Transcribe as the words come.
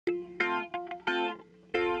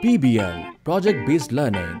PBL Project Based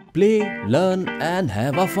Learning. Play, learn and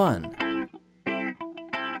have a fun.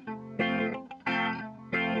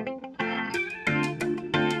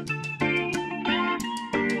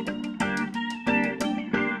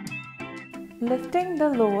 Lifting the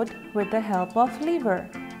load with the help of lever.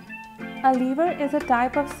 A lever is a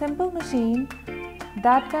type of simple machine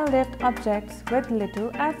that can lift objects with little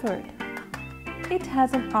effort. It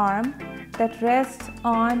has an arm that rests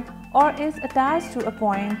on or is attached to a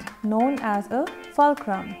point known as a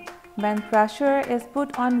fulcrum. When pressure is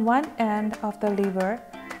put on one end of the lever,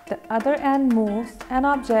 the other end moves an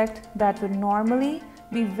object that would normally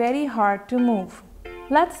be very hard to move.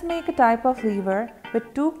 Let's make a type of lever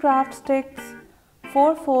with 2 craft sticks,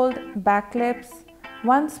 4 fold back clips,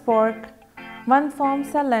 1 spork, 1 foam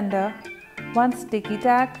cylinder, 1 sticky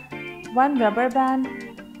tack, 1 rubber band,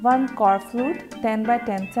 1 cork flute 10 by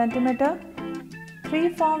 10 cm, 3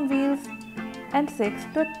 foam wheels and 6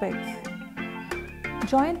 toothpicks.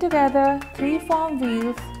 Join together 3 foam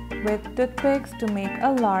wheels with toothpicks to make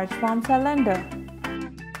a large foam cylinder.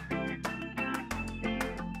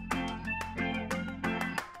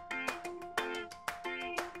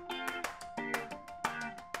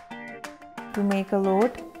 To make a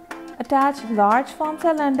load, attach large foam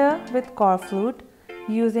cylinder with cork flute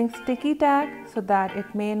using sticky tack so that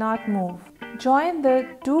it may not move. Join the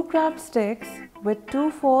 2 craft sticks with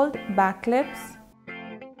 2 fold back clips.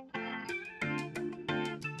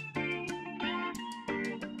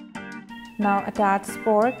 Now attach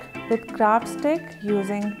spork with craft stick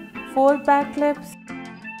using fold back clips.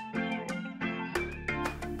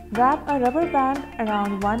 Wrap a rubber band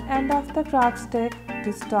around one end of the craft stick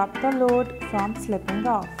to stop the load from slipping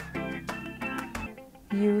off.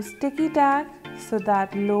 Use sticky tack so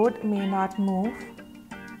that load may not move.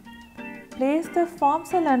 Place the foam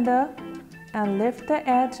cylinder and lift the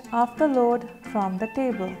edge of the load from the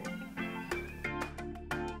table.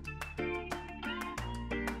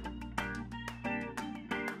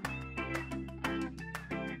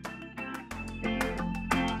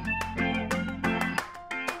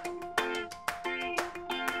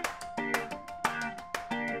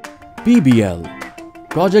 PBL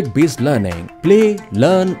Project Based Learning. Play,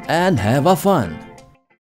 learn and have a fun.